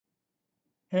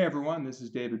Hey everyone, this is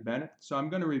David Bennett. So I'm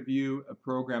going to review a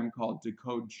program called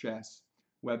DecodeChess.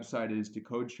 Website is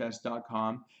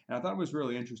DecodeChess.com, and I thought it was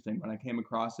really interesting when I came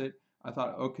across it. I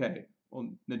thought, okay, well,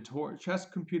 chess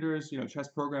computers, chess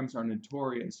programs are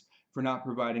notorious for not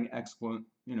providing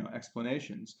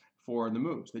explanations for the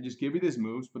moves. They just give you these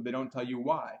moves, but they don't tell you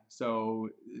why. So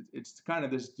it's kind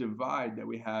of this divide that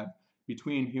we have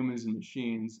between humans and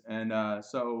machines, and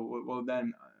well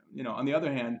then, on the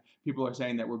other hand, people are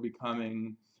saying that we're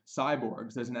becoming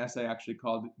cyborgs. There's an essay actually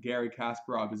called Gary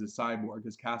Kasparov is a Cyborg,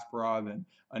 because Kasparov and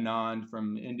Anand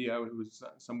from India, who was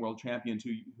some world champions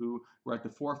who were at the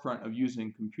forefront of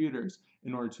using computers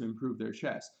in order to improve their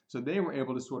chess. So they were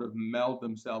able to sort of meld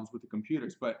themselves with the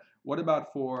computers. But what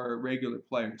about for regular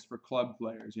players, for club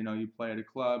players? You play at a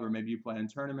club, or maybe you play in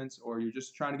tournaments, or you're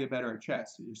just trying to get better at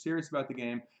chess. You're serious about the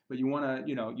game, but you want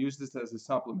to, use this as a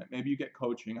supplement. Maybe you get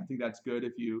coaching. I think that's good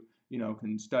if you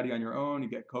can study on your own, you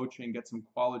get coaching, get some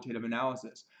qualitative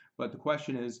analysis. But the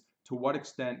question is, to what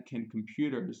extent can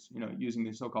computers, using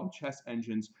these so-called chess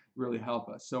engines, really help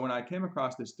us? So when I came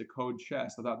across this Decode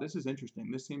Chess, I thought, this is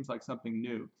interesting. This seems like something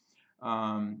new,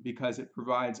 because it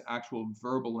provides actual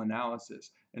verbal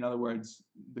analysis. In other words,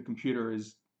 the computer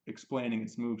is explaining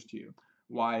its moves to you.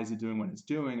 Why is it doing what it's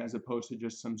doing, as opposed to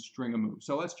just some string of moves?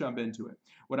 So let's jump into it.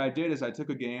 What I did is I took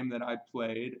a game that I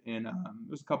played it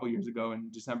was a couple years ago in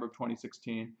December of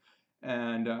 2016,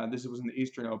 and this was in the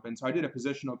Eastern Open. So I did a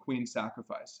positional queen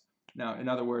sacrifice. Now, in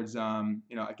other words, I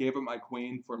gave up my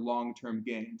queen for long-term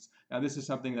gains. Now, this is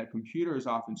something that computers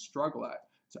often struggle at,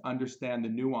 to understand the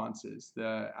nuances,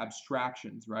 the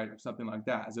abstractions, right, of something like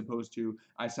that, as opposed to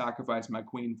I sacrifice my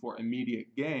queen for immediate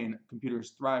gain.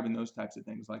 Computers thrive in those types of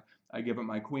things, like I give up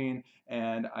my queen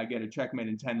and I get a checkmate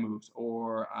in 10 moves,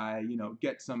 or I,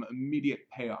 get some immediate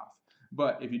payoff.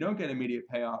 But if you don't get immediate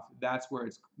payoff, that's where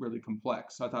it's really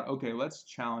complex. So I thought, okay, let's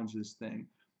challenge this thing.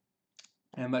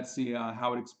 And let's see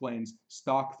how it explains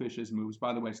Stockfish's moves.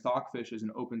 By the way, Stockfish is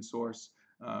an open source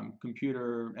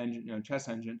computer engine, chess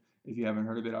engine, if you haven't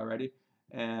heard of it already.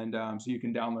 And so you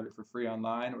can download it for free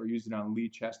online, or use it on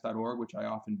leechess.org, which I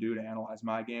often do to analyze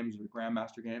my games or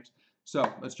grandmaster games.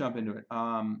 So let's jump into it.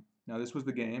 Now this was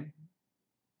the game,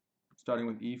 starting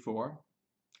with e4.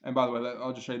 And by the way,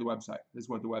 I'll just show you the website. This is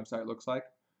what the website looks like.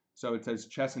 So it says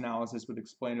chess analysis with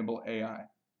explainable AI.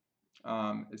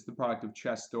 It's the product of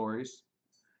Chess Stories,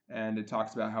 and it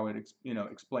talks about how it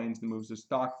explains the moves of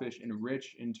Stockfish in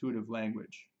rich, intuitive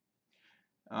language.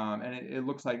 And it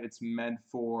looks like it's meant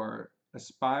for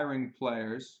aspiring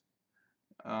players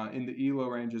in the ELO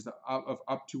ranges of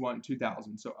up to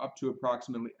 2,000, so up to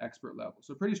approximately expert level.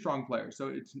 So pretty strong players.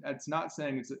 So it's not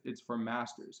saying it's for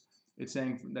masters. It's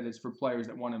saying that it's for players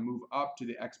that want to move up to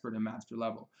the expert and master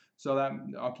level. So that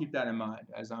I'll keep that in mind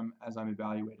as I'm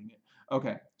evaluating it.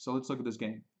 Okay, so let's look at this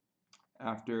game.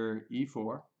 After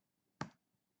e4,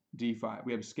 d5,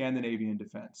 we have Scandinavian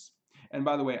defense. And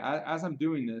by the way, as I'm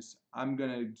doing this, I'm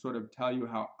going to sort of tell you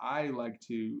how I like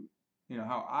to,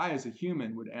 how I as a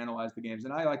human would analyze the games.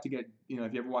 And I like to get,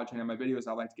 if you ever watch any of my videos,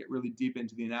 I like to get really deep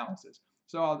into the analysis.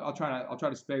 So I'll try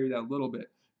to spare you that a little bit,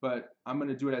 but I'm going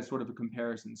to do it as sort of a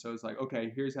comparison. So it's like,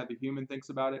 okay, here's how the human thinks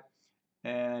about it,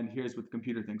 and here's what the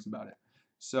computer thinks about it.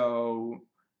 So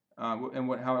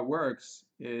how it works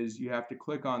is you have to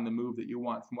click on the move that you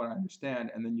want, from what I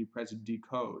understand, and then you press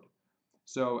decode.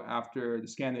 So after the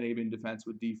Scandinavian defense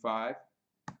with d5,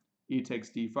 e takes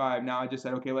d5. Now I just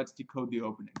said, okay, let's decode the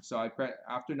opening. So I press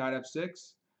after knight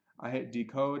f6, I hit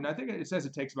decode, and I think it says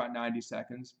it takes about 90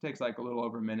 seconds. It takes like a little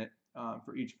over a minute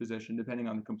for each position, depending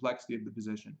on the complexity of the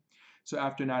position. So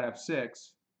after knight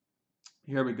f6,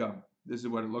 here we go. This is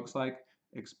what it looks like,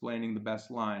 explaining the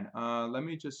best line. Let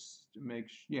me just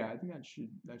yeah, I think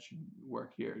that should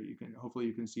work here. Hopefully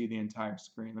you can see the entire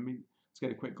screen. Let's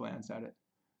get a quick glance at it.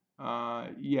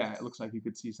 Yeah, it looks like you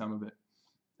could see some of it.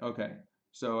 Okay,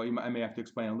 so I may have to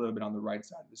explain a little bit on the right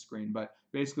side of the screen, but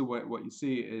basically what you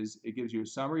see is it gives you a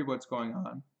summary of what's going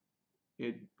on.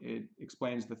 It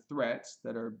explains the threats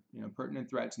that are pertinent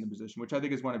threats in the position, which I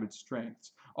think is one of its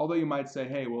strengths. Although you might say,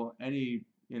 hey, well, any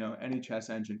chess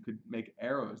engine could make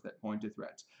arrows that point to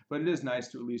threats, but it is nice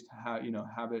to at least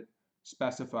have it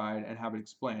specified and have it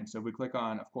explained. So if we click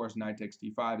on, of course, knight takes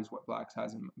d5 is what black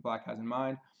has in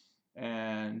mind,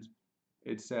 and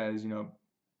it says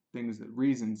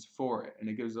reasons for it, and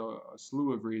it gives a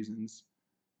slew of reasons.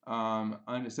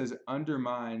 And it says it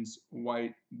undermines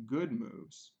white good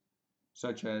moves,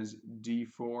 such as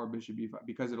d4, bishop b5,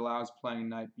 because it allows playing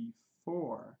knight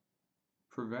b4,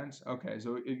 prevents. Okay,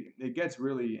 so it gets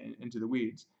really into the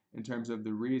weeds in terms of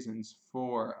the reasons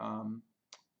for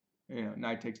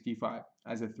knight takes d5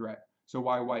 as a threat. So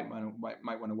why white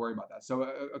might want to worry about that. So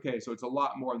okay, so it's a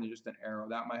lot more than just an arrow.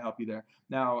 That might help you there.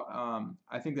 Now,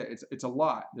 I think that it's a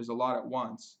lot. There's a lot at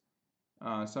once.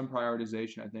 Some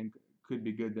prioritization I think could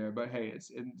be good there. But hey,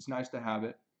 it's nice to have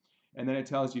it. And then it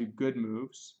tells you good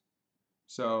moves.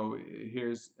 So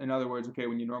here's, in other words, okay,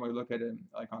 when you normally look at it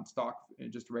like on stock,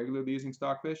 just regularly using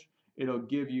Stockfish, it'll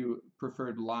give you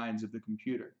preferred lines of the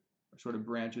computer, or sort of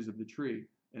branches of the tree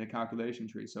in a calculation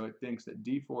tree. So it thinks that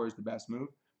D4 is the best move,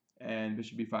 and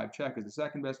bishop B5 check is the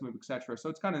second best move, etc. So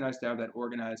it's kind of nice to have that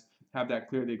organized, have that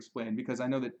clearly explained, because I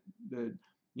know that the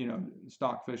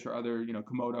Stockfish or other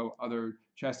Komodo, other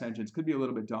chess engines could be a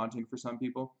little bit daunting for some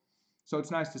people. So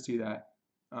it's nice to see that.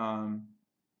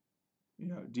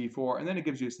 D4, and then it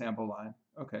gives you a sample line.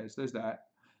 Okay, so there's that.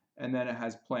 And then it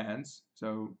has plans,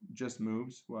 so just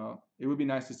moves. Well, it would be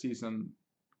nice to see some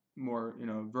more,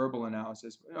 verbal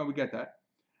analysis. Oh, we get that.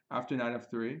 After knight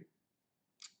f3,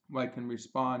 white can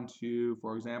respond to,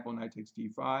 for example, knight takes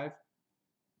d5.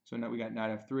 So now we got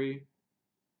knight f3.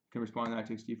 Can respond to knight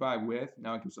takes d5 with,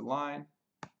 now it gives a line.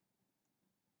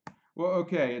 Well,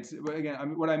 okay,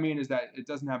 again, what I mean is that it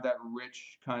doesn't have that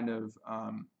rich kind of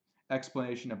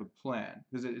explanation of a plan,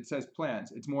 because it says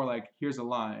plans. It's more like, here's a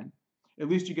line. At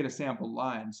least you get a sample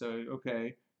line. So,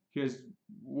 okay, here's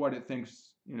what it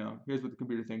thinks, here's what the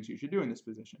computer thinks you should do in this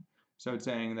position. So it's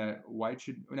saying that white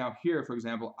should, now here, for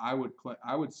example, I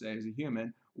would say as a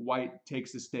human, white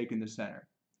takes the stake in the center.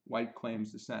 White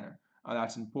claims the center.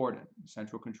 That's important.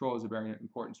 Central control is a very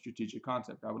important strategic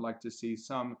concept. I would like to see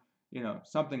some,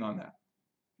 something on that,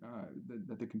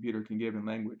 that the computer can give in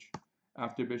language.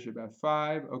 After bishop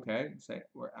f5, okay, say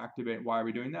we're activating. Why are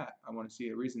we doing that? I want to see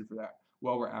a reason for that.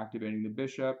 Well, we're activating the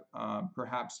bishop,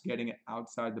 perhaps getting it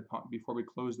outside the pawn before we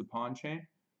close the pawn chain,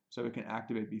 so it can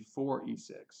activate before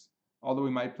e6. Although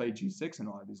we might play g6 in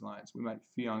all of these lines, we might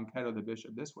fianchetto the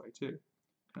bishop this way too.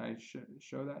 Can I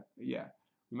show that? Yeah,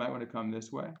 we might want to come this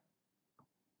way.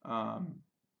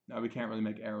 Now we can't really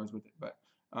make arrows with it, but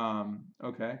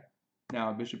okay.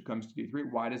 Now bishop comes to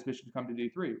d3. Why does bishop come to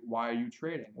d3? Why are you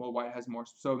trading? Well, white has more,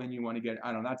 so then you want to get,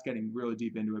 I don't know, that's getting really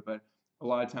deep into it, but a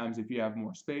lot of times if you have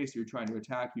more space, you're trying to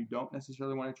attack, you don't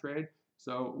necessarily want to trade.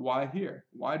 So why here?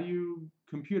 Why do you,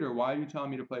 computer, why are you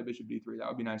telling me to play bishop d3? That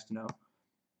would be nice to know.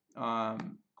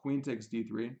 Queen takes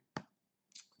d3.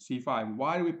 c5.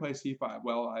 Why do we play c5?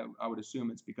 Well, I would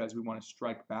assume it's because we want to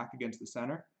strike back against the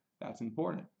center. That's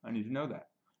important. I need to know that.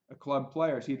 A club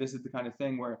player, see, this is the kind of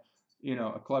thing where,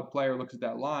 a club player looks at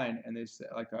that line and they say,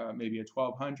 like maybe a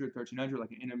 1200, 1300,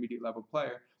 like an intermediate level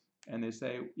player, and they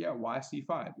say, yeah, why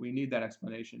c5? We need that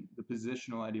explanation, the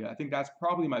positional idea. I think that's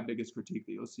probably my biggest critique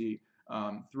that you'll see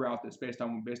throughout this, based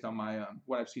on my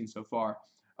what I've seen so far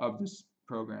of this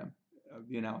program, of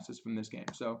the analysis from this game.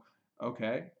 So,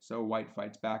 okay, so white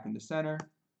fights back in the center,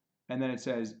 and then it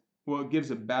says, well, it gives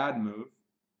a bad move,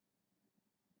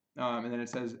 and then it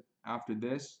says, after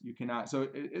this, you cannot. So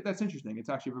that's interesting. It's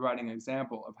actually providing an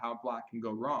example of how black can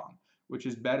go wrong, which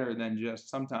is better than just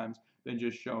sometimes than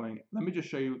just showing. Let me just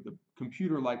show you the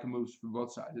computer-like moves for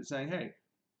both sides. It's saying, hey,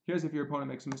 here's if your opponent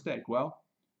makes a mistake. Well,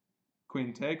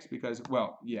 queen takes because,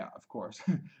 well, yeah, of course.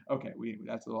 Okay,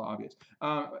 that's a little obvious.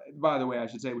 By the way, I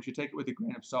should say we should take it with a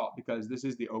grain of salt because this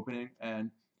is the opening, and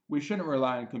we shouldn't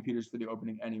rely on computers for the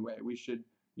opening anyway. We should,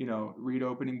 read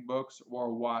opening books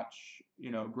or watch,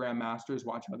 grandmasters,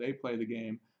 watch how they play the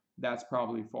game. That's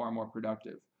probably far more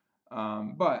productive.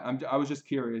 But I was just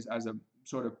curious as a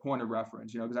sort of point of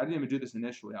reference, because I didn't even do this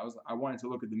initially. I wanted to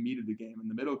look at the meat of the game and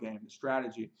the middle game, the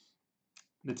strategy,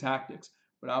 the tactics.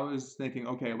 But I was thinking,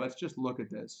 okay, let's just look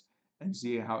at this and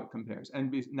see how it compares.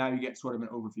 And now you get sort of an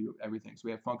overview of everything. So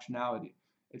we have functionality.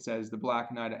 It says the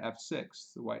black knight at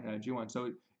f6, the white knight at g1.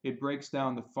 So it breaks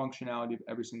down the functionality of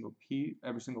every single piece,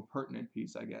 every single pertinent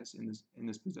piece, I guess, in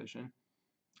this position.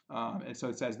 And so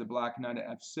it says the black knight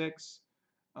at f6.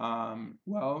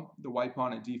 Well, the white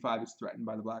pawn at d5 is threatened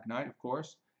by the black knight, of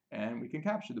course, and we can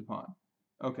capture the pawn.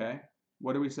 Okay,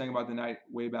 what are we saying about the knight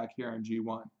way back here on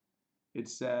g1? It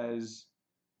says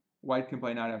white can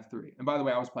play knight f3. And by the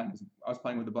way, I was playing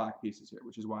with the black pieces here,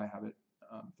 which is why I have it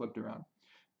flipped around.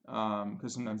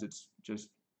 Because sometimes it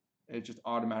just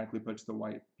automatically puts the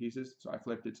white pieces. So I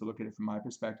flipped it to look at it from my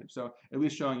perspective. So at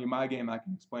least showing you my game, I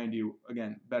can explain to you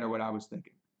again better what I was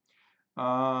thinking.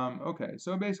 Okay,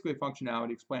 so basically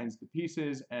functionality explains the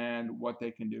pieces and what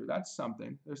they can do. That's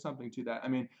something. There's something to that. I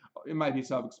mean, it might be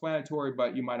self-explanatory,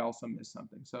 but you might also miss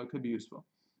something. So it could be useful.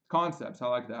 Concepts, I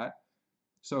like that.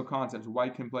 So concepts,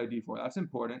 white can play d4. That's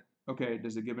important. Okay,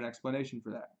 does it give an explanation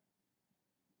for that?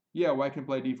 Yeah, white can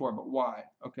play d4, but why?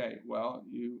 Okay, well,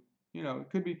 it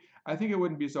could be. I think it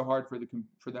wouldn't be so hard for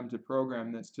them to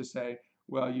program this to say,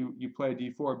 Well, you play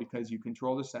d4 because you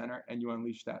control the center and you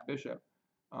unleash that bishop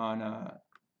on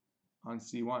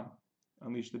c1.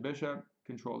 Unleash the bishop,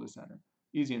 control the center.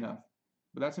 Easy enough.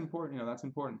 But that's important, that's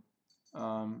important.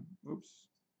 Oops.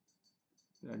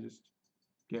 Did I just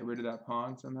get rid of that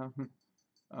pawn somehow?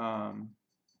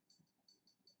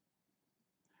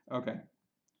 Okay.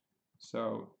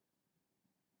 So,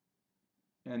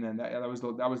 and then that was the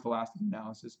last of the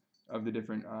analysis of the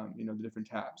different the different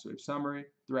tabs. So we have summary,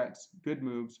 threats, good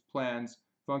moves, plans,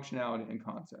 functionality, and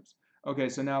concepts. Okay,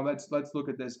 so now let's look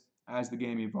at this as the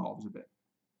game evolves a bit.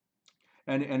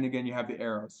 And again, you have the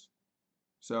arrows.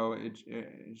 So it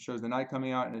shows the knight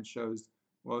coming out, and it shows,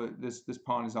 well, this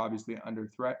pawn is obviously under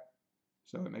threat,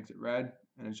 so it makes it red,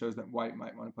 and it shows that white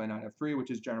might want to play knight f3,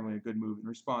 which is generally a good move in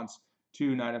response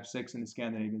to knight f6 in the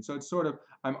Scandinavian. So it's sort of,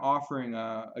 I'm offering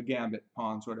a gambit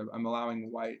pawn, sort of. I'm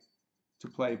allowing white to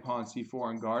play pawn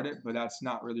c4 and guard it, but that's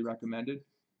not really recommended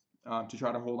to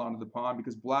try to hold on to the pawn,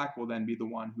 because black will then be the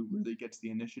one who really gets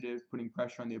the initiative, putting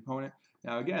pressure on the opponent.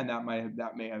 Now again, that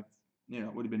may have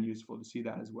would have been useful to see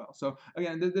that as well. So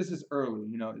again, this is early.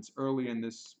 It's early in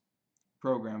this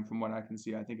program from what I can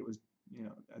see. I think it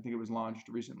was launched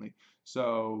recently.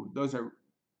 So those are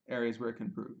areas where it can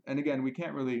improve. And again, we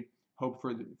can't really hope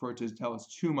for it to tell us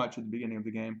too much at the beginning of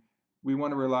the game. We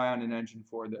want to rely on an engine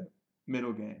for the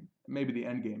middle game, maybe the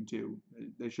end game too.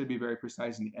 They should be very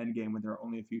precise in the end game when there are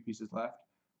only a few pieces left.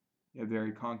 You have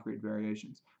very concrete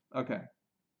variations. Okay,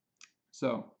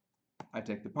 so I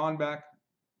take the pawn back.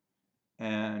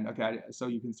 And okay, so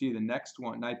you can see the next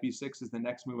one, knight b6 is the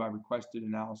next move I requested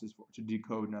analysis for, to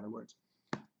decode, in other words.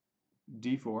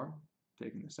 d4,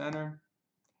 taking the center.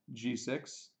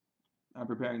 g6, I'm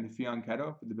preparing the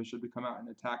fianchetto for the bishop to come out and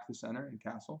attack the center and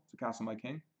castle, to castle my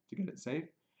king, to get it safe.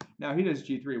 Now he does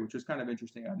g3, which is kind of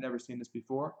interesting. I've never seen this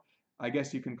before. I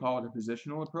guess you can call it a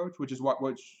positional approach, which is what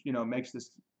makes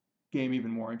this game even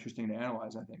more interesting to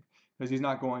analyze, I think, because he's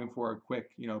not going for a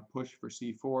quick push for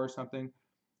c4 or something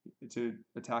to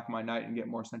attack my knight and get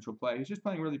more central play. He's just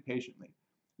playing really patiently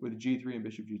with g3 and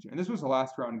bishop g2. And this was the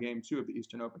last round game too of the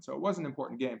Eastern Open, so it was an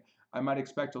important game. I might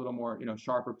expect a little more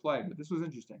sharper play, but this was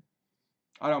interesting.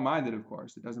 I don't mind it, of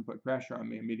course. It doesn't put pressure on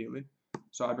me immediately.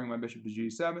 So I bring my bishop to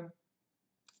g7,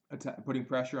 putting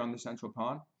pressure on the central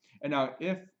pawn. And now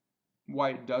if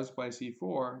white does play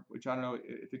c4, which I don't know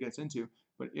if it gets into,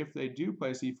 but if they do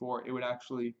play c4, it would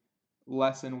actually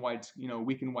lessen white's,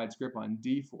 weaken white's grip on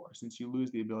d4, since you lose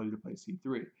the ability to play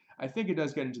c3. I think it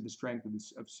does get into the strength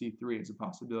of c3 as a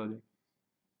possibility.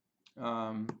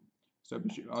 So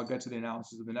I'll get to the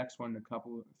analysis of the next one a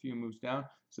few moves down.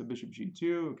 So bishop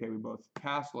g2, okay, we both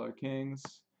castle our kings,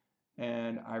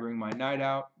 and I bring my knight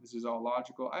out. This is all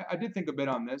logical. I did think a bit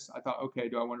on this. I thought, okay,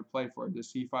 do I want to play for the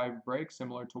c5 break,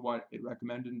 similar to what it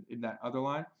recommended in that other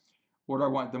line? Or do I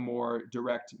want the more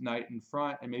direct knight in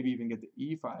front and maybe even get the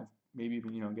e5, maybe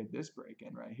even get this break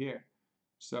in right here?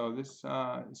 So this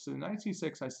so knight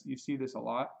c6, you see this a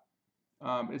lot.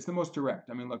 It's the most direct.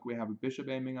 I mean, look, we have a bishop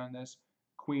aiming on this.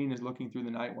 Queen is looking through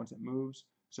the knight once it moves.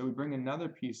 So we bring another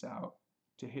piece out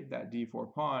to hit that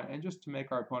d4 pawn and just to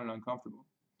make our opponent uncomfortable.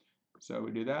 So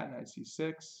we do that, knight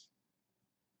c6,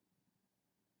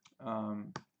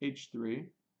 h3.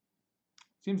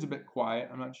 Seems a bit quiet.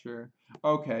 I'm not sure.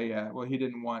 Okay, yeah. Well, he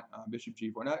didn't want bishop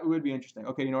g4. Now, it would be interesting.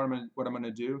 Okay, you know what I'm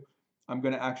gonna do? I'm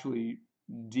gonna actually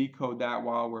decode that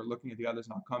while we're looking at the others,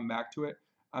 and I'll come back to it.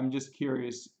 I'm just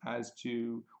curious as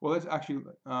to, well, let's actually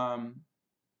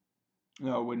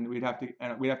no, we'd have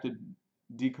to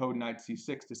decode knight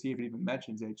c6 to see if it even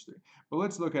mentions h3. But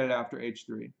let's look at it after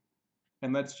h3,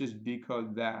 and let's just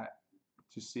decode that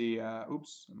to see.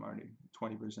 Oops, I'm already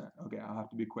 20%. Okay, I'll have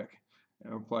to be quick,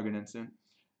 and we'll plug it in soon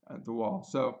at the wall.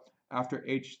 So after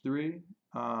h3,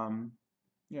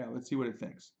 yeah, let's see what it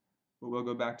thinks. But we'll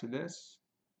go back to this.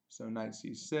 So knight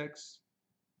c6,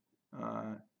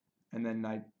 and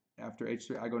then after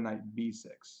h3, I go knight b6.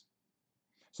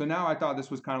 So now I thought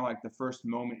this was kind of like the first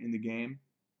moment in the game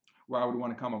where I would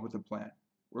want to come up with a plan,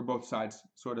 where both sides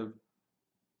sort of,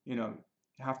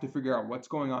 have to figure out what's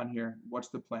going on here, what's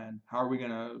the plan, how are we going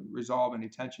to resolve any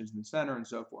tensions in the center, and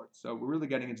so forth. So we're really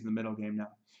getting into the middle game now.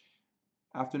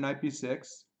 After knight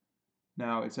b6,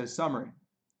 now it says summary.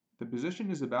 The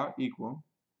position is about equal.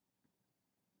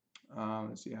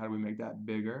 Let's see, how do we make that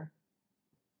bigger?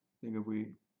 I think if we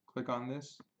click on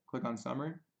this, click on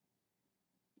summary,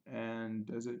 and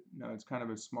does it? No, it's kind of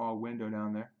a small window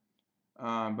down there.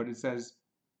 But it says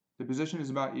the position is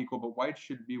about equal, but white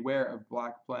should beware of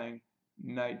black playing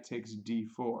knight takes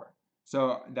d4.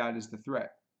 So that is the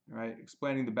threat, right?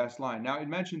 Explaining the best line. Now it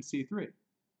mentions c3.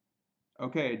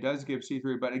 Okay, it does give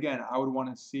c3, but again, I would want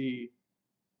to see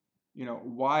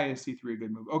why is c3 a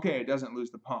good move? Okay, it doesn't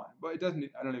lose the pawn, but it doesn't.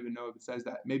 I don't even know if it says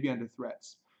that. Maybe under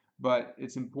threats. But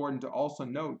it's important to also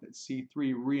note that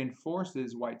c3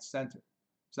 reinforces white's center.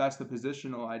 So that's the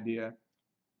positional idea.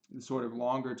 The sort of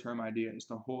longer term idea is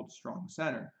to hold a strong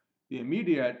center. The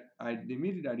immediate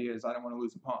idea is I don't want to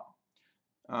lose a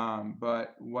pawn.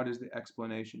 But what is the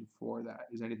explanation for that?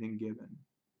 Is anything given?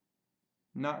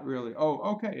 Not really. Oh,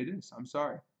 okay, it is. I'm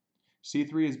sorry.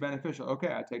 c3 is beneficial.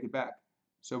 Okay, I take it back.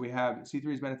 So we have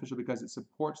c3 is beneficial because it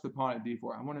supports the pawn at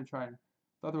d4. I want to try and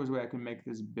thought there was a way I can make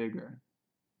this bigger.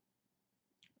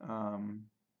 The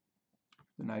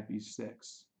knight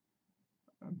b6.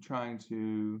 I'm trying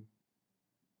to,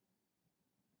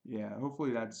 yeah,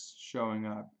 hopefully that's showing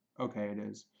up. Okay, it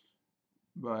is.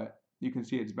 But you can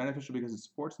see it's beneficial because it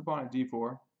supports the pawn at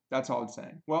d4. That's all it's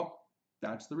saying. Well,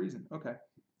 that's the reason. Okay,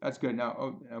 that's good.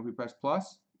 Now, if we press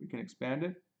plus, we can expand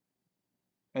it.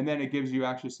 And then it gives you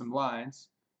actually some lines,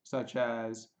 such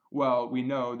as, well, we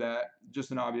know that,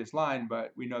 just an obvious line,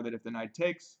 but we know that if the knight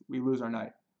takes, we lose our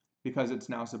knight because it's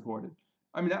now supported.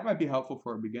 I mean, that might be helpful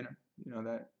for a beginner,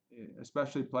 that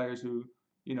especially players who,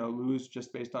 lose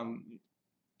just based on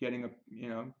getting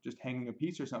just hanging a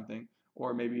piece or something,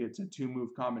 or maybe it's a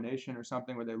two-move combination or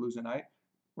something where they lose a knight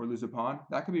or lose a pawn.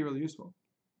 That could be really useful.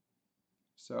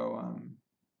 So,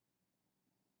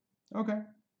 okay.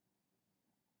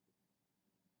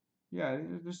 Yeah,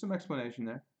 there's some explanation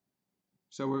there.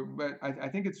 So but I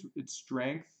think its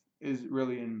strength is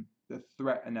really in the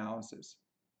threat analysis.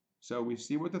 So we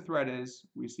see what the threat is,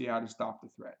 we see how to stop the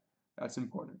threat. That's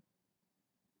important.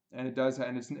 And it does,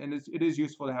 and it is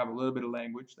useful to have a little bit of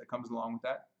language that comes along with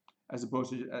that, as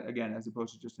opposed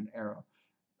to just an arrow.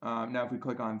 Now, if we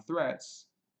click on threats,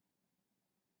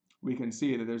 we can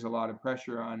see that there's a lot of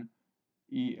pressure on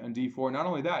d4. Not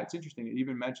only that, it's interesting. It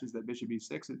even mentions that bishop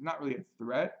e6 is not really a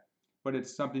threat, but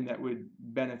it's something that would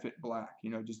benefit black.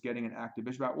 Just getting an active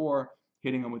bishop out, or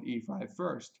hitting him with e5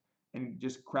 first and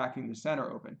just cracking the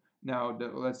center open. Now,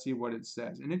 let's see what it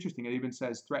says. And interesting, it even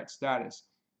says threat status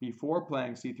before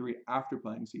playing c3, after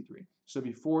playing c3. So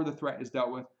before the threat is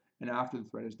dealt with and after the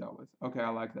threat is dealt with. Okay, I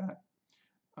like that.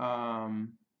 Now,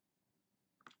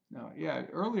 yeah,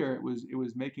 earlier it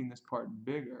was making this part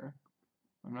bigger.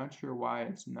 I'm not sure why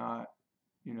it's not,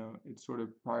 it's sort of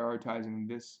prioritizing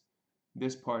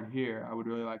this part here. I would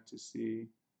really like to see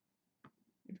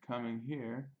it coming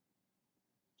here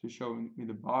to show me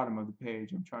the bottom of the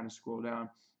page. I'm trying to scroll down.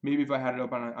 Maybe if I had it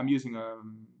open, I'm using a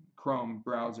Chrome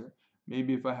browser.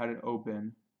 Maybe if I had it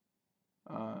open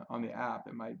on the app,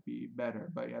 it might be better.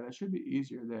 But yeah, that should be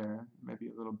easier there. Maybe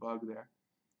a little bug there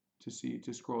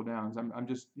to scroll down. I'm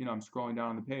just, I'm scrolling down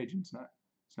on the page and it's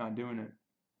not doing it.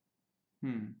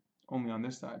 Only on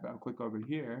this side, but I'll click over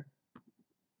here.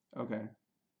 Okay,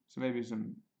 so maybe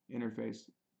some interface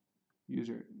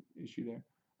user issue there.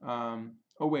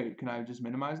 Oh wait, can I just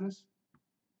minimize this?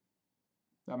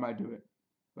 That might do it.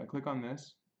 If I click on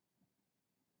this,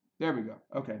 there we go.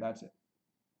 Okay, that's it.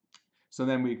 So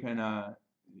then we can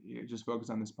just focus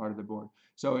on this part of the board.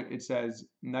 So it says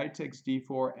knight takes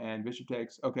d4 and bishop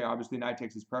takes. Okay, obviously knight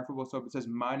takes is preferable. So if it says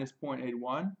minus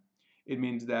 0.81, it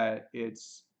means that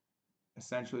it's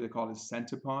essentially, they call it a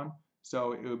centipawn.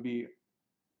 So it would be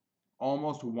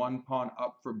almost one pawn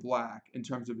up for black in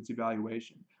terms of its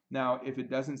evaluation. Now, if it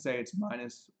doesn't say it's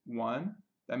 -1,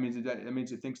 that means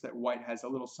it thinks that white has a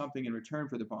little something in return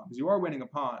for the pawn, because you are winning a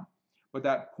pawn, but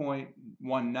that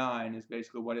 0.19 is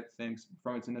basically what it thinks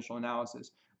from its initial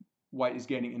analysis white is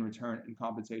getting in return in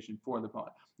compensation for the pawn.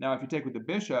 Now, if you take with the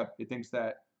bishop, it thinks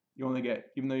that you only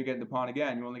get, even though you get the pawn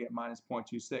again, you only get minus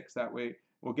 0.26. That way,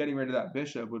 well, getting rid of that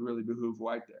bishop would really behoove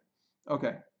white there.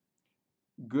 Okay,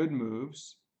 good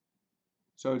moves.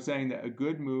 So it's saying that a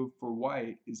good move for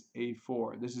white is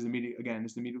a4. This is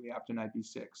immediately after knight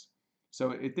b6.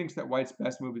 So it thinks that white's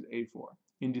best move is a4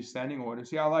 in descending order.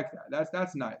 See, I like that.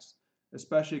 That's nice,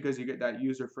 especially because you get that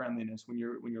user friendliness when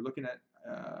you're looking at.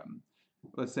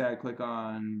 Let's say I click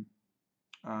on.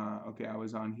 Okay, I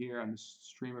was on here on the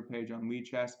streamer page on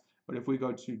DecodeChess, but if we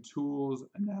go to Tools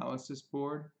Analysis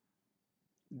Board,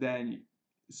 then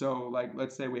so like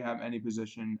let's say we have any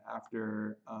position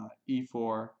after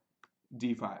e4.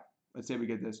 d5. Let's say we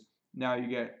get this. Now you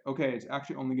get, okay, it's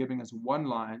actually only giving us one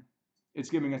line. It's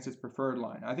giving us its preferred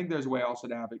line. I think there's a way also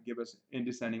to have it give us in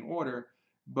descending order,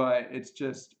 but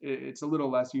it's a little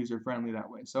less user-friendly that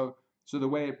way. So the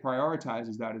way it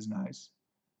prioritizes that is nice.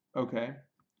 Okay,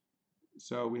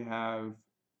 so we have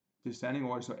descending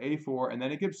order, so a4, and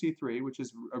then it gives c3, which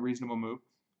is a reasonable move.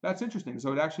 That's interesting.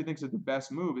 So it actually thinks that the best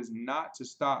move is not to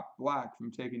stop black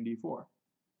from taking d4.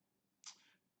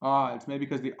 It's maybe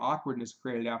because the awkwardness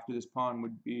created after this pawn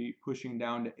would be pushing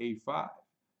down to a5.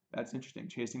 That's interesting.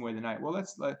 Chasing away the knight. Well,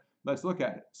 let's look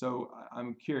at it. So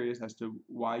I'm curious as to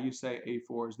why you say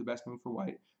a4 is the best move for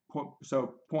white.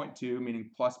 So point two, meaning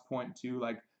plus point two,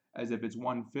 like as if it's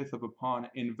 1/5 of a pawn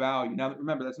in value. Now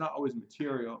remember, that's not always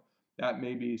material. That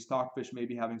may be Stockfish may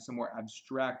be having some more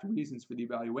abstract reasons for the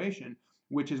evaluation,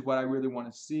 which is what I really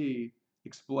want to see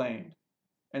explained.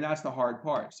 And that's the hard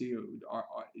part. See,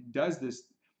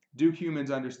 do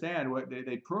humans understand what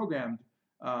they programmed?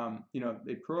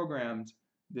 They programmed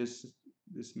this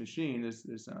machine,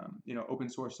 this open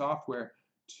source software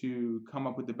to come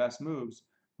up with the best moves.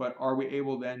 But are we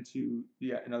able then to,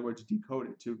 in other words, decode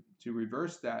it to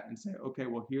reverse that and say, okay,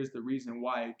 well, here's the reason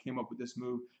why it came up with this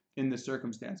move in this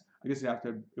circumstance. I guess it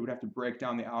would have to break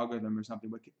down the algorithm or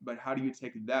something. But how do you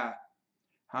take that?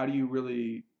 How do you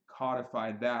really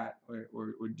codify that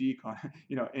or decode,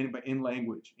 in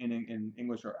language, in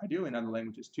English, or ideally in other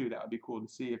languages too? That would be cool to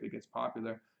see if it gets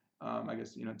popular. I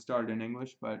guess, it started in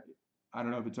English, but I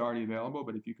don't know if it's already available,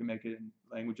 but if you can make it in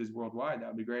languages worldwide, that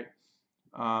would be great.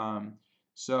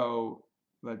 So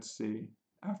let's see.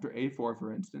 After a4,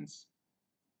 for instance,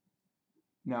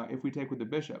 now if we take with the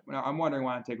bishop, now I'm wondering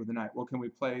why I take with the knight. Well, can we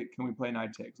play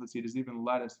knight takes? Let's see, does it even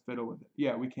let us fiddle with it?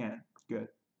 Yeah, we can. Good.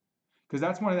 Because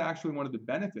that's actually one of the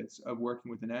benefits of working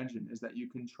with an engine, is that you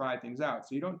can try things out.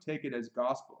 So you don't take it as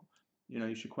gospel.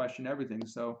 You should question everything.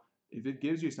 So if it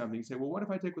gives you something, you say, well, what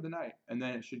if I take with a knight? And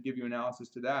then it should give you analysis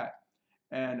to that.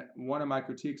 And one of my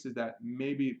critiques is that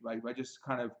maybe like by just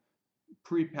kind of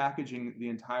pre-packaging the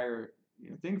entire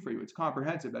thing for you, it's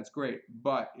comprehensive, that's great,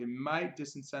 but it might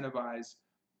disincentivize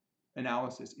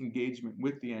analysis, engagement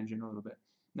with the engine a little bit.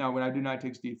 Now, when I do knight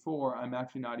takes d4, I'm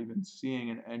actually not even seeing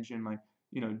an engine like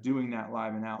doing that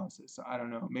live analysis. So I don't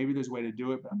know. Maybe there's a way to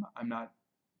do it, but I'm not,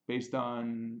 based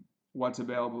on what's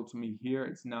available to me here,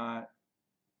 it's not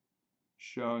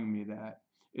showing me that.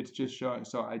 It's just showing.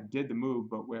 So I did the move,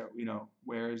 but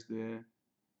where is the?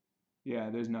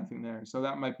 Yeah, there's nothing there. So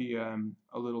that might be a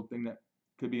little thing that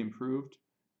could be improved.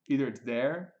 Either it's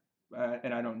there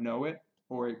and I don't know it,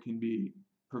 or it can be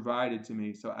provided to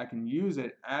me so I can use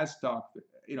it as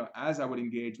as I would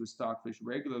engage with Stockfish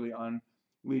regularly on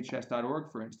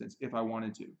leadchess.org, for instance, if I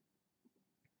wanted to.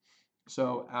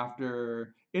 So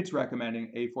after it's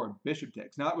recommending a4 bishop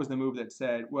takes. Now that was the move that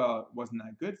said, well, it wasn't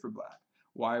that good for black.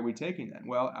 Why are we taking then?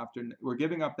 Well, after we're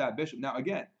giving up that bishop. Now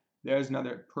again, there's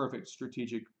another perfect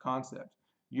strategic concept.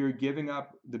 You're giving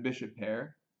up the bishop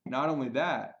pair. Not only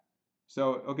that,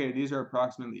 so okay, these are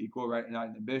approximately equal, right? Not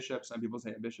in the bishop. Some people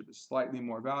say a bishop is slightly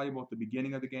more valuable at the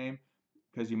beginning of the game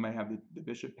because you might have the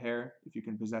bishop pair if you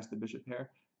can possess the bishop pair.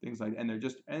 Things like, and they're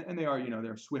just, and they are,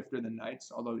 they're swifter than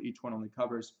knights, although each one only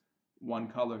covers one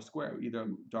color square, either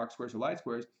dark squares or light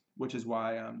squares, which is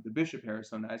why the bishop pair is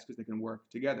so nice, because they can work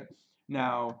together.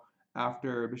 Now,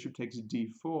 after bishop takes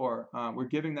d4, we're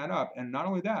giving that up, and not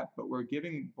only that, but we're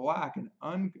giving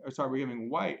we're giving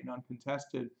white an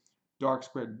uncontested dark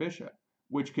squared bishop,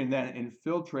 which can then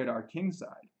infiltrate our king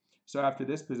side. So after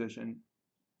this position,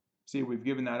 see, we've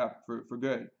given that up for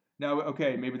good. Now,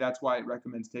 okay, maybe that's why it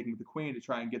recommends taking with the queen, to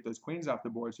try and get those queens off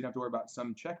the board, so you don't have to worry about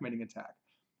some checkmating attack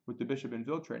with the bishop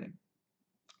infiltrating.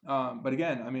 But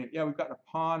again, I mean, yeah, we've got a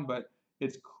pawn, but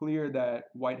it's clear that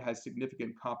white has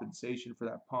significant compensation for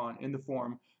that pawn in the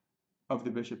form of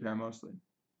the bishop pair mostly.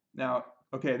 Now,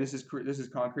 okay, this is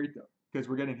concrete though, because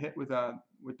we're getting hit with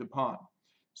the pawn.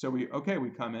 So we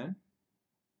come in,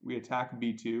 we attack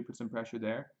b2, put some pressure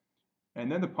there,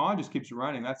 and then the pawn just keeps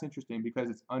running. That's interesting because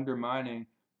it's undermining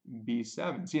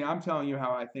b7. See, I'm telling you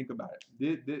how I think about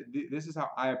it. This is how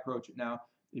I approach it. Now,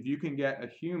 if you can get a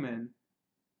human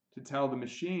to tell the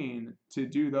machine to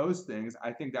do those things,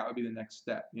 I think that would be the next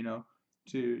step,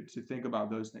 to think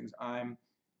about those things.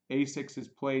 A6 is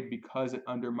played because it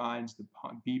undermines the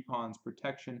b pawn's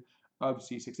protection of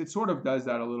c6. It sort of does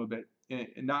that a little bit,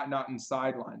 not in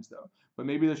sidelines though, but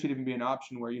maybe there should even be an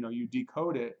option where you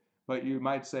decode it, but you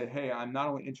might say, hey, I'm not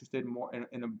only interested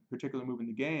in a particular move in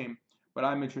the game, but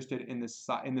I'm interested in this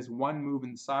one move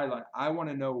in the sideline. I want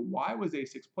to know, why was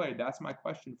a6 played? That's my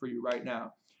question for you right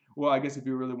now. Well, I guess if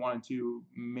you really wanted to,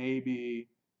 maybe,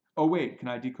 oh wait, can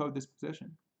I decode this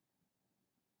position?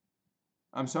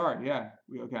 I'm sorry, yeah,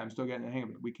 okay, I'm still getting the hang of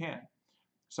it. We can.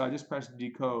 So I just pressed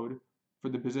decode for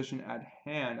the position at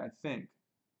hand, I think.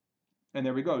 And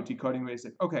there we go, decoding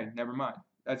basic. Okay, never mind.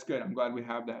 That's good, I'm glad we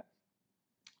have that.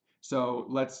 So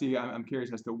let's see, I'm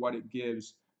curious as to what it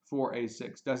gives for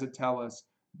a6. Does it tell us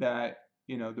that,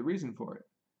 the reason for it?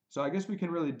 So I guess we can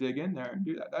really dig in there and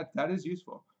do that. That is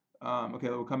useful. Okay,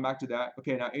 we'll come back to that.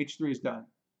 Okay, now h3 is done.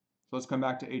 So let's come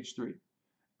back to h3.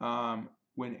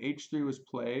 When h3 was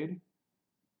played,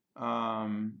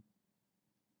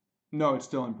 No, it's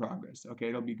still in progress. Okay,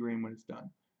 it'll be green when it's done.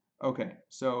 Okay,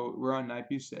 so we're on knight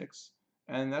b6,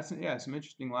 and that's, yeah, some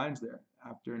interesting lines there.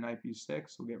 After knight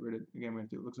b6, we'll get rid of, again, we have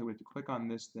to, it looks like we have to click on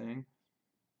this thing.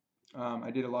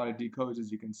 I did a lot of decodes,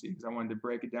 as you can see, because I wanted to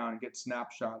break it down and get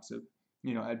snapshots of,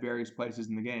 at various places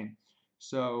in the game.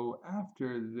 So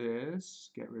after this,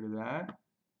 get rid of that.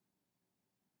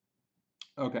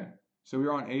 Okay, so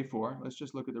we're on a4. Let's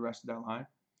just look at the rest of that line.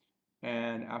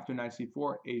 And after knight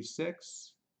c4,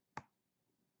 a6,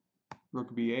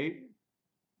 rook b8,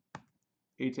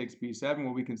 a takes b7.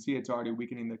 Well, we can see it's already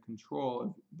weakening the control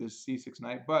of this c6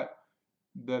 knight, but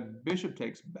the bishop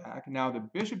takes back. Now the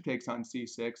bishop takes on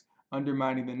c6,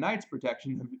 undermining the knight's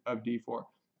protection of d4.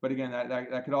 But again,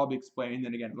 that could all be explained.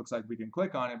 And again, it looks like we can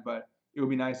click on it, but it would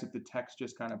be nice if the text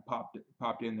just kind of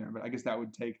popped in there. But I guess that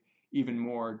would take even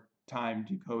more time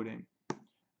decoding.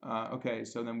 Okay,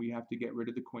 so then we have to get rid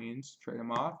of the queens, trade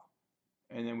them off.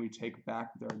 And then we take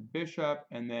back with our bishop,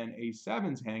 and then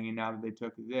a7's hanging now that they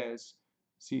took this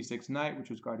c6 knight, which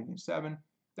was guarding a7.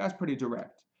 That's pretty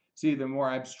direct. See, the more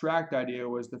abstract idea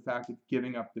was the fact of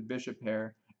giving up the bishop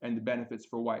pair and the benefits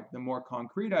for white. The more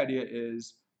concrete idea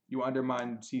is you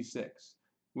undermine c6.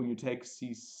 When you take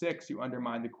c6, you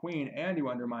undermine the queen and you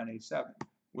undermine a7,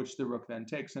 which the rook then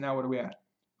takes. So now what are we at?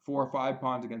 4 or 5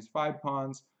 pawns against 5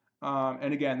 pawns.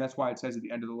 And again, that's why it says at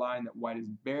the end of the line that white is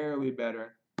barely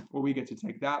better. Well, we get to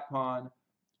take that pawn.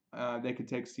 They could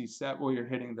take c7. Well, you're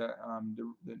hitting the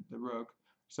rook,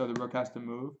 so the rook has to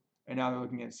move. And now they're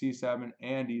looking at c7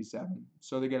 and e7,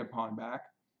 so they get a pawn back.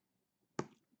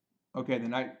 Okay, the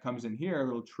knight comes in here, a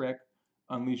little trick,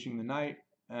 unleashing the knight.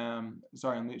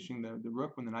 Unleashing the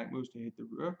rook when the knight moves to hit the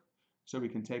rook, so we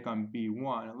can take on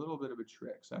b1. A little bit of a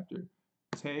trick. So after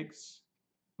takes,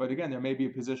 but again, there may be a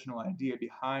positional idea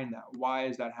behind that. Why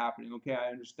is that happening? Okay, I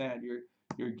understand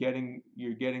you're getting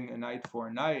a knight for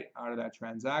a knight out of that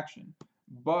transaction,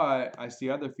 but I see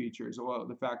other features. Well,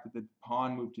 the fact that the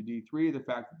pawn moved to d3, the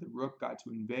fact that the rook got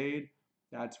to invade,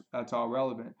 that's all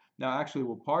relevant. Now, actually,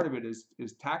 well, part of it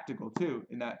is tactical too,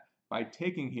 in that by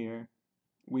taking here,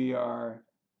 we are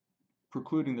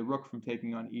precluding the rook from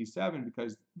taking on e7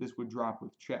 because this would drop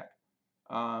with check.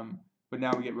 But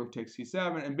now we get rook takes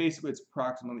c7, and basically it's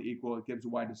approximately equal. It gives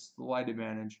white a slight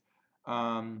advantage.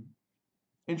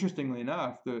 Interestingly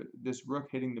enough, this rook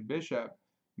hitting the bishop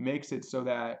makes it so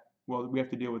that, well, we have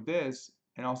to deal with this,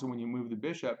 and also when you move the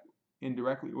bishop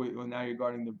indirectly, well, now you're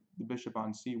guarding the bishop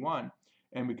on c1,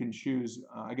 and we can choose,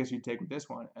 I guess you take with this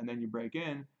one, and then you break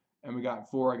in, and we got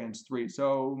 4 against 3.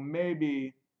 So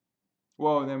maybe,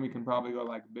 well, then we can probably go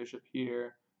like bishop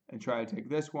here and try to take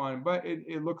this one, but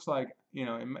it looks like,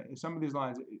 some of these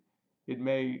lines, it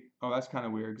may, oh, that's kind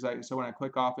of weird, because so when I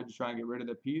click off it to try and get rid of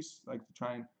the piece, like to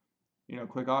try and,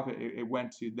 click off it, it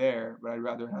went to there, but I'd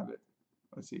rather have it,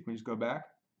 let's see, can we just go back?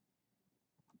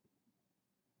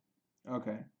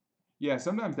 Okay. Yeah,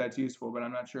 sometimes that's useful, but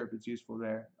I'm not sure if it's useful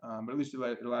there. But at least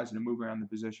it allows you to move around the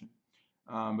position.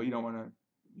 But you don't want to,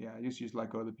 yeah, just let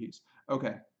go of the piece.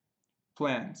 Okay,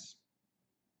 plans.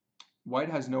 White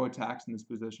has no attacks in this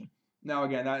position. Now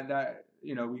again,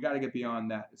 we got to get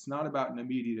beyond that. It's not about an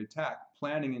immediate attack.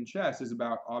 Planning in chess is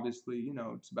about, obviously,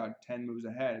 it's about 10 moves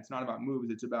ahead. It's not about moves.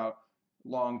 It's about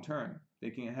long term,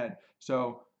 thinking ahead.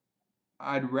 So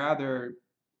I'd rather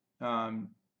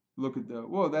look at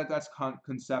that's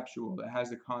conceptual. That has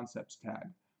the concepts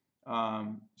tag.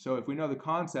 So if we know the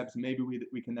concepts, maybe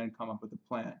we can then come up with a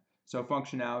plan. So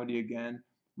functionality, again,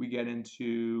 we get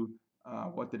into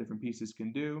what the different pieces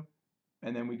can do,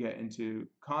 and then we get into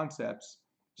concepts.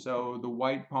 So the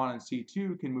white pawn on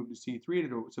c2 can move to c3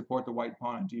 to support the white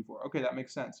pawn on d4. Okay, that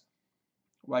makes sense.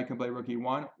 White can play rook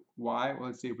e1. Why? Well,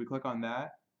 let's see. If we click on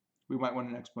that, we might want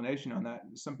an explanation on that.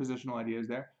 Some positional ideas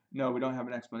there. No, we don't have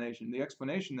an explanation. The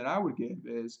explanation that I would give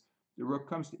is the rook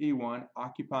comes to e1,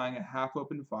 occupying a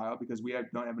half-open file because we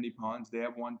don't have any pawns. They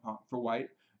have 1 pawn for white,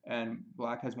 and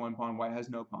black has 1 pawn. White has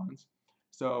no pawns.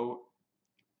 So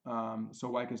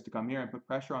white gets to come here and put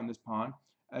pressure on this pawn,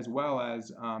 as well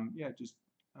as just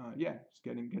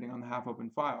getting on the half-open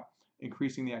file,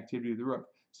 increasing the activity of the rook.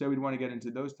 So we'd want to get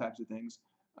into those types of things.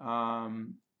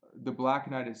 The black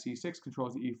knight at c6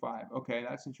 controls the e5. Okay,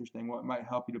 that's interesting. Well, it might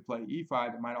help you to play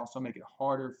e5. It might also make it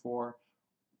harder for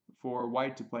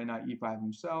white to play knight e5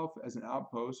 himself as an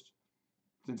outpost,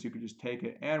 since you could just take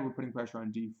it. And we're putting pressure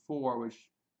on d4, which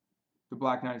the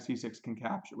black knight at c6 can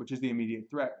capture, which is the immediate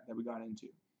threat that we got into.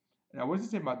 Now, what does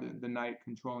it say about the knight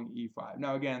controlling e5?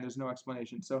 Now, again, there's no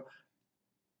explanation. So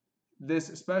this,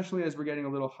 especially as we're getting a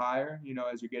little higher,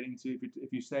 as you're getting to,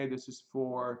 if you say this is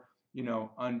for,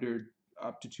 under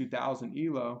up to 2000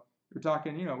 ELO, We're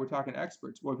talking, we're talking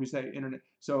experts. Well, if we say internet,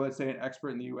 so let's say an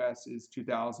expert in the U.S. is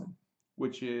 2,000,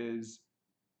 which is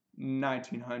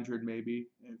 1,900 maybe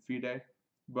FIDE,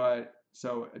 but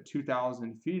so a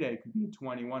 2,000 FIDE could be a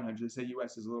 2,100. Let's say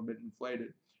U.S. is a little bit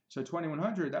inflated, so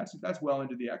 2,100, that's well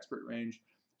into the expert range.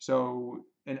 So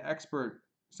an expert,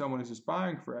 someone who's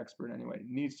aspiring for expert anyway,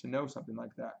 needs to know something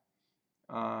like that.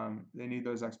 They need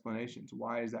those explanations.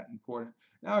 Why is that important?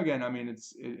 Now again, I mean,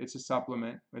 it's a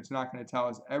supplement. It's not going to tell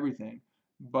us everything,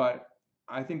 but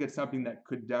I think it's something that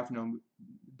could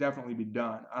definitely be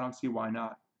done. I don't see why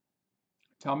not.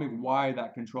 Tell me why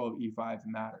that control of e5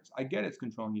 matters. I get it's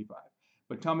controlling e5,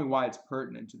 but tell me why it's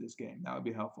pertinent to this game. That would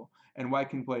be helpful. And why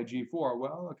can play g4?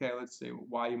 Well, okay, let's say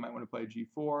why you might want to play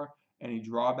g4. Any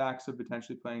drawbacks of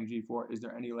potentially playing g4? Is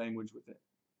there any language with it?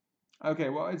 Okay,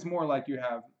 well, it's more like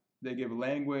they give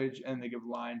language and they give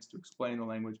lines to explain the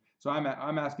language. So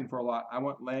I'm asking for a lot. I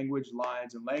want language,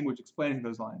 lines, and language explaining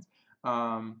those lines.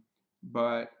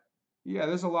 But yeah,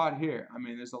 there's a lot here. I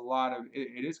mean, there's a lot of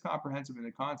it is comprehensive in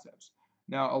the concepts.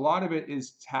 Now, a lot of it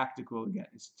is tactical again.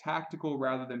 It's tactical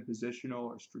rather than positional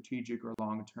or strategic or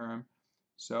long term.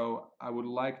 So I would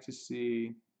like to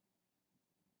see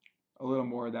a little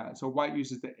more of that. So white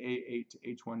uses the A8 to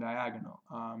H1 diagonal.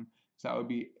 So that would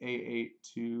be A8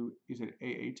 to, you said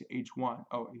A8 to H1.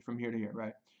 Oh, from here to here,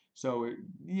 right? So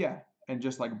yeah, and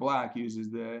just like black uses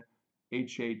the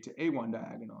H8 to A1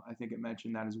 diagonal. I think it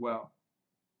mentioned that as well.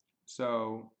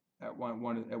 So at one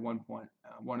point,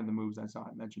 one of the moves I saw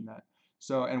it mentioned that.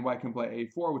 So and white can play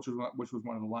A4, which was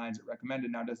one of the lines it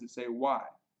recommended. Now does it say why?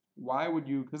 Why would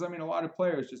you? Because I mean, a lot of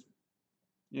players just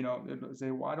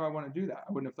say, why do I want to do that?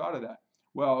 I wouldn't have thought of that.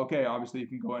 Well, okay, obviously you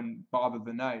can go and bother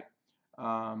the knight,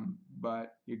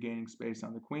 but you're gaining space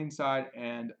on the queen side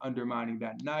and undermining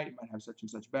that knight might have such and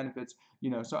such benefits.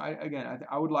 So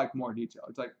I would like more detail.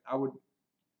 It's like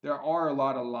there are a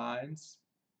lot of lines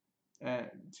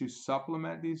to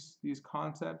supplement these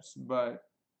concepts, but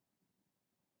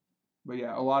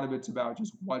yeah, a lot of it's about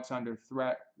just what's under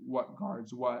threat, what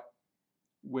guards what,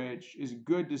 which is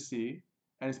good to see.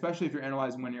 And especially if you're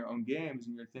analyzing one of your own games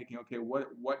and you're thinking, okay,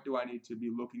 what do I need to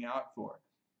be looking out for?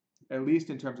 At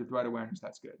least in terms of threat awareness,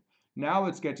 that's good. Now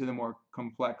let's get to the more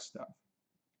complex stuff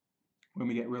when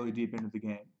we get really deep into the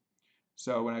game.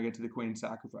 So when I get to the queen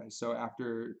sacrifice. So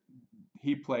after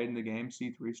he played in the game,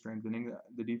 c3, strengthening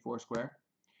the d4 square,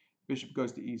 bishop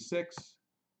goes to e6,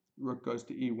 rook goes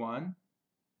to e1.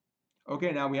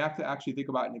 Okay, now we have to actually think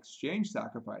about an exchange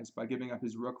sacrifice by giving up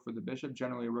his rook for the bishop.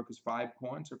 Generally, a rook is 5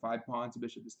 pawns, or 5 pawns. A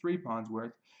bishop is 3 pawns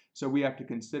worth. So we have to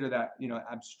consider that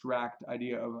abstract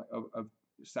idea of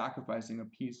sacrificing a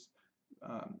piece,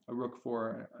 a rook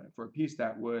for a piece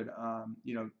that would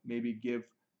maybe give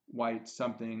white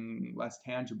something less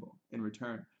tangible in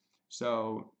return.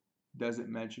 So does it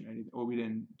mention anything? Well, we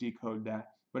didn't decode that,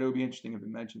 but it would be interesting if it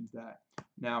mentions that.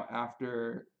 Now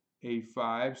after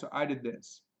a5, so I did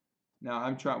this. Now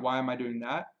I'm trying. Why am I doing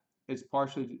that? It's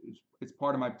part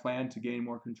of my plan to gain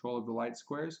more control of the light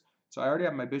squares. So I already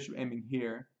have my bishop aiming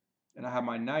here, and I have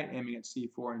my knight aiming at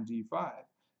c4 and d5.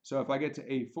 So if I get to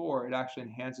a4, it actually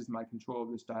enhances my control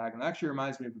of this diagonal. It actually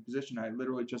reminds me of a position I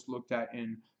literally just looked at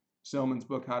in Silman's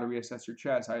book, How to Reassess Your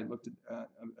Chess. I looked at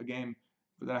a game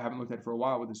that I haven't looked at for a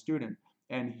while with a student,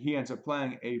 and he ends up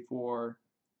playing a4,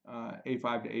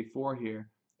 a5 to a4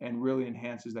 here, and really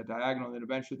enhances that diagonal. And then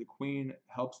eventually the queen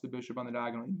helps the bishop on the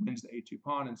diagonal, he wins the a2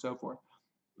 pawn, and so forth.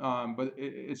 But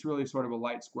it's really sort of a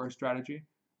light square strategy,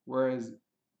 whereas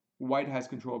white has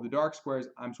control of the dark squares.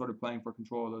 I'm sort of playing for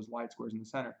control of those light squares in the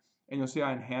center. And you'll see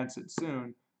I enhance it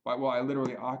soon. Well, I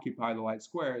literally occupy the light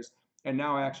squares, and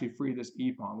now I actually free this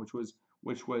e pawn, which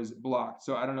was blocked.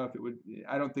 So I don't know if it would.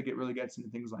 I don't think it really gets into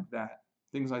things like that.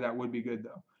 Things like that would be good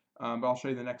though. But I'll show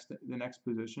you the next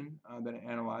position that it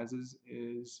analyzes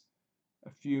is a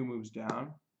few moves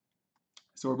down.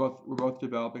 So we're both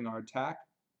developing our attack.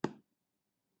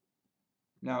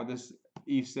 Now this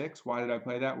e6. Why did I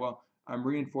play that? Well, I'm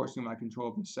reinforcing my control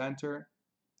of the center,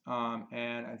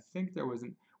 and I think there was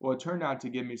well, it turned out to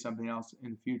give me something else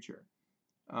in the future.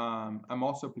 I'm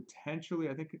also potentially,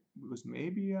 I think it was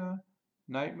maybe a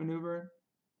knight maneuver,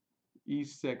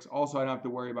 e6. Also, I don't have to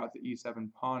worry about the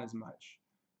e7 pawn as much.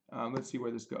 Let's see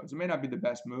where this goes. It may not be the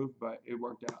best move, but it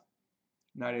worked out.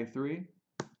 Knight a3.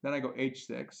 Then I go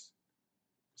h6.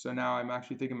 So now I'm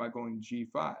actually thinking about going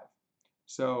g5.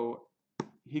 So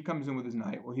he comes in with his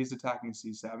knight. Well, he's attacking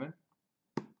c7.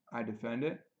 I defend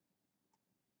it.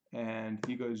 And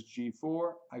he goes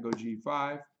g4. I go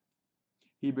g5.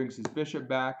 He brings his bishop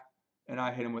back, and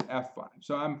I hit him with f5.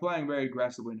 So I'm playing very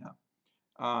aggressively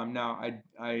now. Now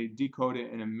I decode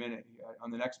it in a minute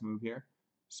on the next move here.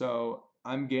 So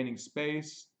I'm gaining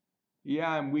space. yeah,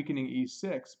 I'm weakening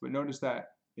e6, but notice that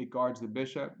it guards the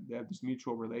bishop. They have this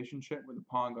mutual relationship where the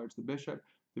pawn guards the bishop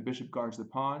guards the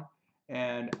pawn,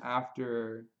 and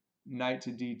after knight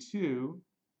to d2,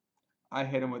 I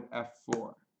hit him with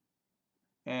f4.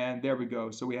 And there we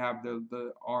go. So we have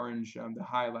the orange, the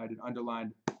highlighted,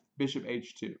 underlined bishop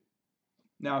h2.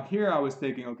 Now here I was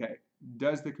thinking, okay,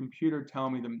 does the computer tell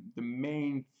me the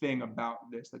main thing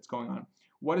about this that's going on?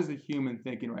 What is the human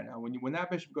thinking right now? When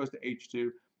that bishop goes to h2,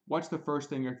 what's the first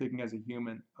thing you're thinking as a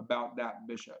human about that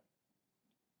bishop?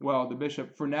 Well, the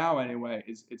bishop, for now anyway,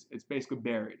 it's basically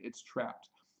buried. It's trapped.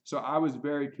 So I was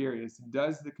very curious.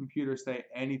 Does the computer say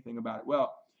anything about it?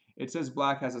 Well, it says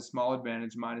black has a small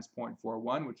advantage, minus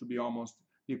 0.41, which would be almost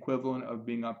the equivalent of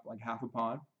being up like half a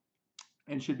pawn,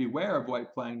 and should beware of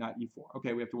white playing knight e4.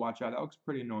 Okay, we have to watch out. That looks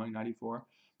pretty annoying, knight e4.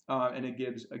 And it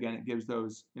gives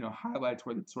those, highlights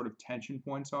where the sort of tension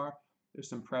points are. There's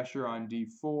some pressure on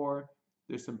d4.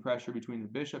 There's some pressure between the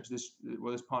bishops. This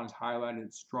pawn is highlighted.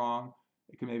 It's strong.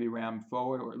 It can maybe ram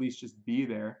forward or at least just be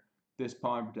there. This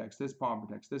pawn protects this pawn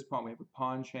protects this pawn. We have a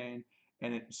pawn chain,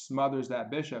 and it smothers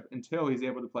that bishop until he's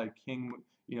able to play king,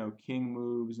 king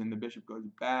moves, and the bishop goes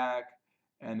back,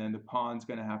 and then the pawn's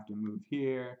going to have to move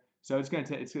here. So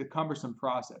it's a cumbersome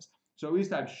process. So at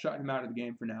least I've shut him out of the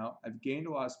game for now. I've gained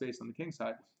a lot of space on the king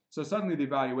side. So suddenly the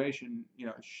evaluation,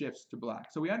 shifts to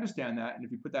black. So we understand that, and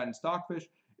if you put that in Stockfish,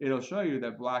 it'll show you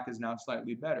that black is now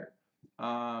slightly better.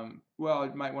 Well,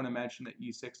 you might want to mention that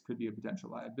e6 could be a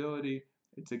potential liability.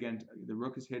 It's again, the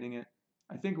rook is hitting it.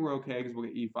 I think we're okay because we'll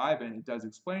get e5 in. It does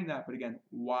explain that, but again,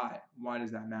 why? Why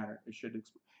does that matter?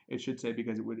 It should say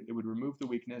because it would remove the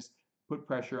weakness, put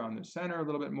pressure on the center a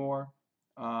little bit more,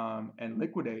 and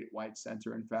liquidate white's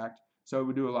center, in fact. So it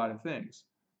would do a lot of things.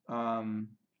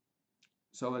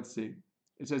 So let's see.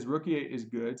 It says rook e8 is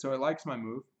good, so it likes my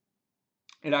move.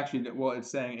 It actually, well, it's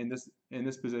saying in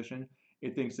this position,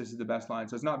 it thinks this is the best line.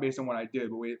 So it's not based on what I did,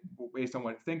 but based on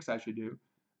what it thinks I should do,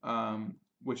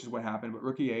 which is what happened. But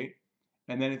rook e8,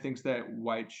 and then it thinks that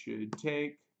white should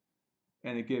take,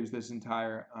 and it gives this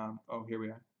entire, oh, here we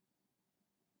are,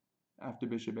 after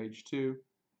bishop h2,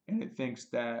 and it thinks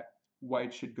that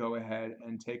white should go ahead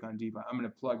and take on d5. I'm going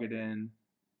to plug it in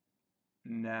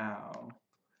now.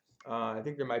 I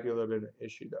think there might be a little bit of an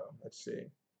issue, though. Let's see,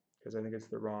 because I think it's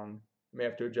the wrong. I may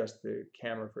have to adjust the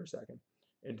camera for a second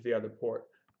into the other port.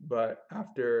 But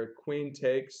after queen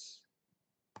takes,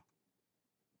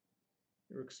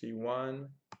 rook c1,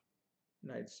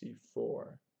 knight c4.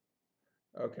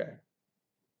 Okay.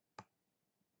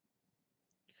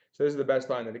 So this is the best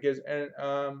line that it gives. And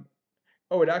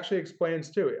oh, it actually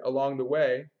explains too. Along the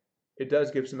way, it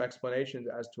does give some explanations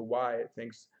as to why it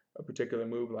thinks a particular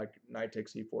move like knight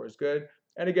takes e4 is good.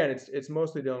 And again, it's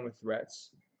mostly dealing with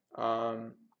threats.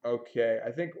 Okay,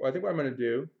 I think what I'm going to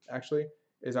do actually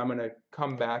is I'm going to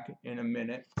come back in a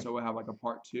minute, so we'll have like a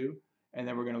part 2, and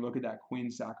then we're going to look at that queen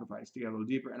sacrifice to get a little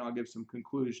deeper, and I'll give some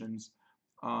conclusions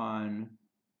on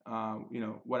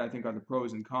what I think are the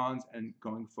pros and cons and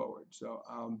going forward. So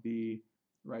I'll be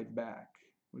right back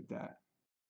with that.